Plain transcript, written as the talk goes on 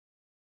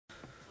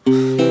Now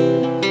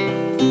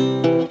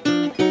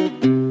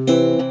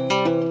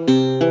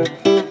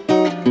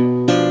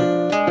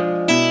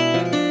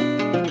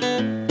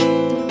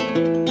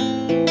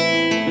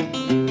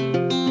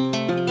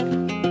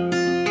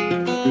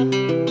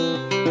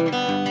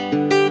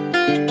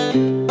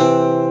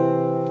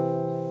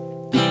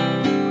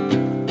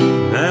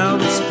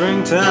the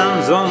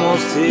springtime's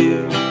almost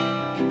here.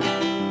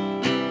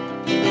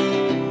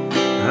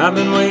 I've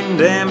been waiting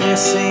damn near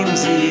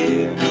seems a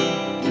year.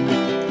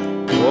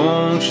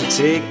 Won't you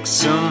take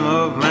some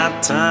of my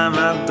time?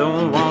 I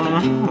don't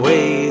wanna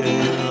wait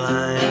in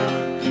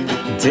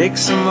line. Take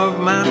some of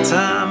my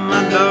time,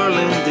 my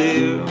darling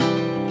dear.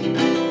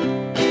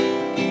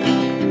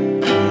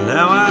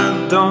 Now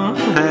I don't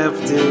have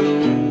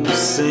to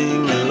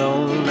sing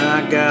alone.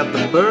 I got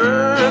the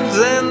birds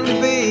and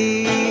the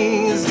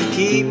bees to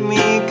keep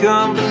me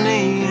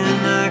company,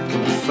 and I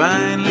can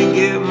finally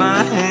get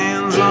my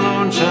hands on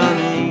old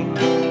Johnny.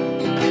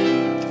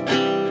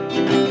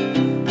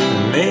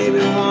 And maybe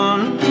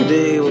one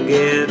day we'll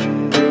get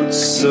roots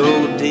so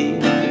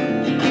deep,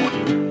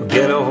 we'll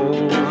get a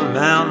whole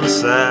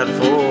mountainside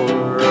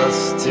for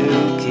us to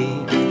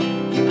keep.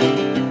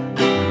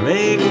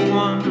 Maybe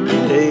one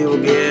day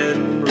we'll get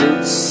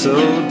roots so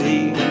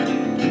deep,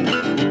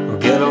 we'll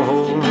get a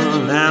whole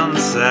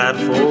mountainside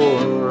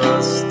for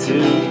us to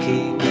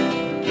keep.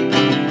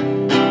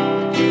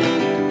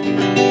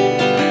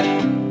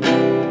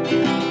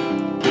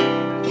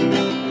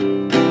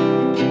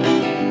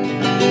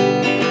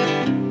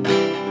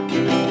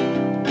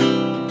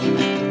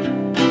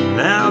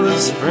 Now the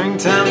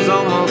springtime's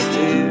almost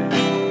here.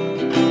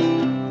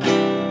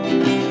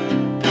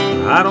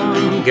 I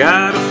don't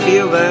gotta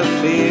feel that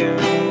fear.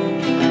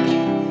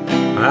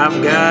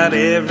 I've got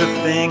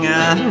everything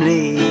I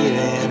need,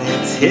 and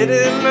it's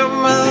hidden up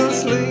my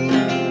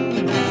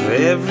sleeve.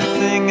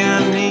 Everything I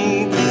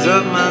need is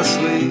up my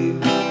sleeve.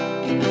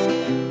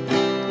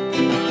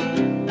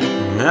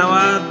 Now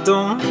I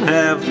don't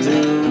have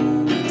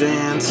to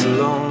dance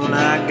alone.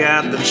 I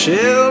got the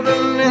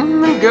children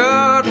in the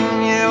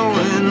garden, yeah,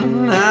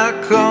 when I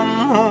come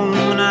home,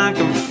 and I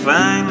can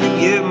finally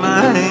get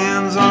my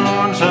hands on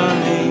orange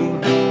honey.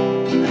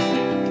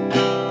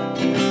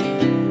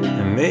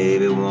 And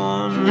maybe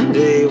one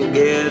day we'll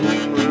get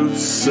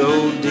roots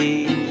so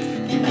deep,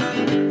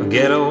 we'll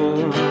get a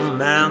whole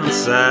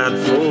mountainside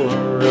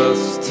for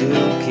us to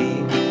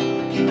keep.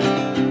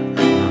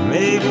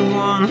 Maybe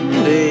one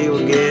day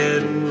we'll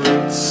get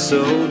roots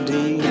so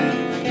deep,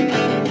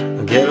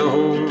 we'll get a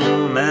whole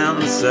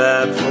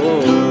mountainside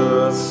for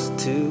us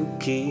to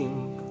keep.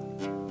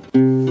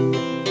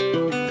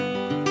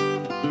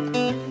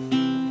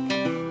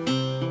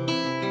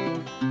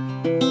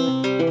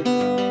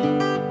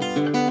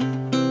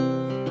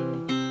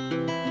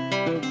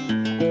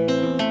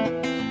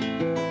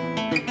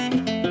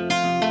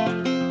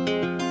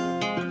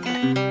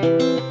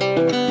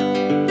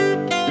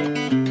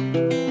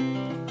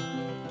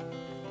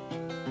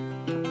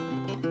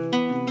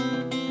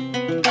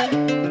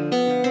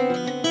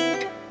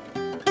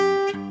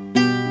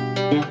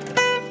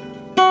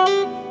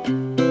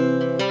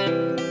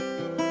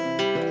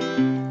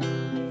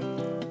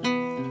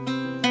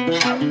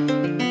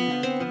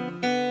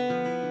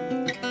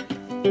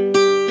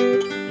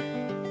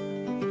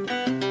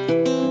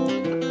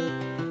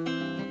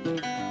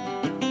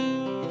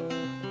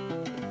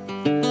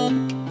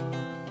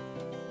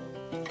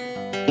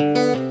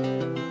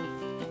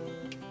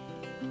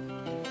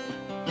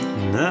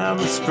 Now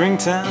the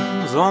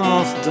springtime's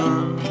almost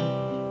done.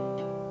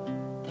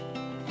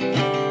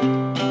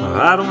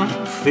 I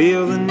don't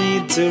feel the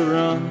need to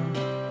run.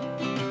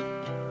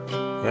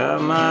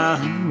 Got my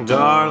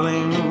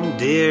darling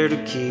dear to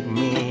keep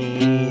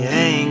me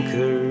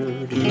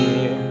anchored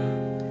here.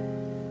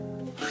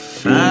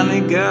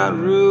 Finally got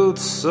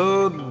roots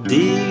so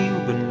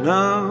deep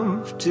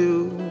enough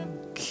to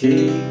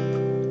keep